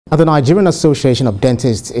The Nigerian Association of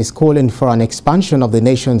Dentists is calling for an expansion of the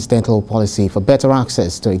nation's dental policy for better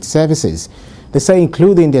access to its services. They say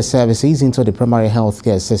including their services into the primary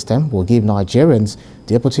healthcare system will give Nigerians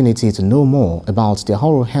the opportunity to know more about their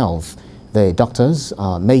oral health. The doctors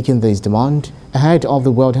are making this demand ahead of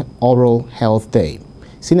the World Oral Health Day.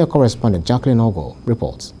 Senior correspondent Jacqueline Ogo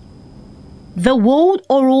reports. The World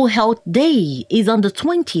Oral Health Day is on the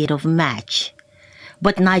 20th of March.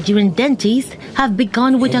 But Nigerian dentists have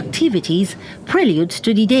begun with activities prelude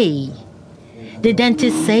to the day. The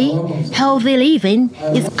dentists say healthy living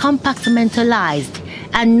is compartmentalized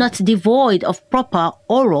and not devoid of proper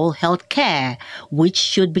oral health care, which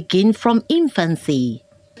should begin from infancy.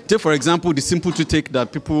 Take, for example, the simple toothache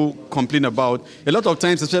that people complain about. A lot of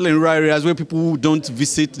times, especially in rural areas where people don't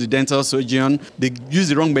visit the dental surgeon, they use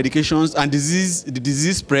the wrong medications and the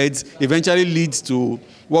disease spreads, eventually leads to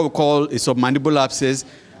what we call a submandibular abscess,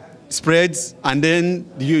 spreads, and then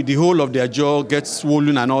the whole of their jaw gets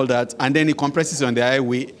swollen and all that, and then it compresses on their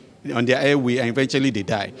airway, and eventually they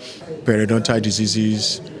die. Periodontal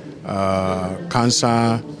diseases,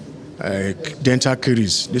 cancer, dental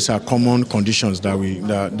caries, these are common conditions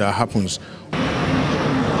that happens.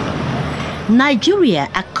 Nigeria,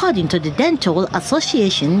 according to the Dental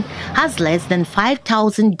Association, has less than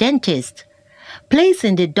 5,000 dentists,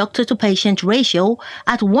 placing the doctor-to-patient ratio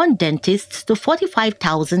at 1 dentist to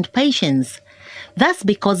 45,000 patients. That's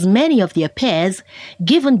because many of their peers,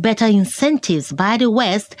 given better incentives by the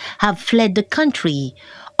West, have fled the country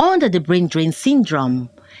under the brain drain syndrome,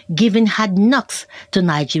 giving hard knocks to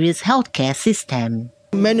Nigeria's healthcare system.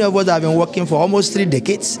 Many of us have been working for almost 3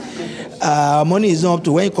 decades. Money is not up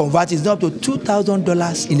to, when you convert, it's not up to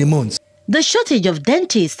 $2,000 in a month. The shortage of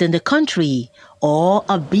dentists in the country or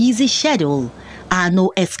a busy schedule are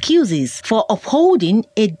no excuses for upholding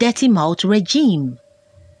a dirty mouth regime.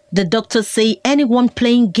 The doctors say anyone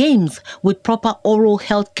playing games with proper oral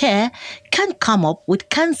health care can come up with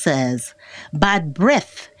cancers, bad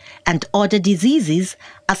breath, and other diseases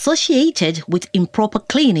associated with improper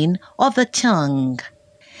cleaning of the tongue.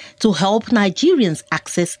 To help Nigerians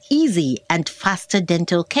access easy and faster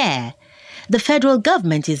dental care, the federal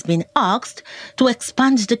government is being asked to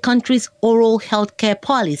expand the country's oral health care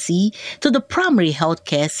policy to the primary health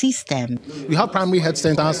care system. We have primary health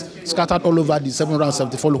centers scattered all over the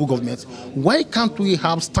 774 local governments. Why can't we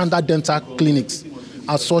have standard dental clinics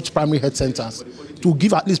as such primary health centers to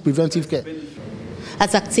give at least preventive care?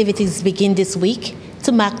 As activities begin this week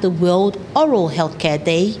to mark the World Oral Health Care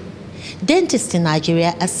Day, dentists in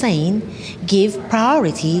Nigeria are saying give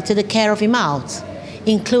priority to the care of your mouth,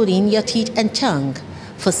 including your teeth and tongue,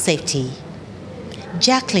 for safety.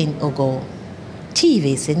 Jacqueline Ogo,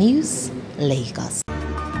 TVC News, Lagos.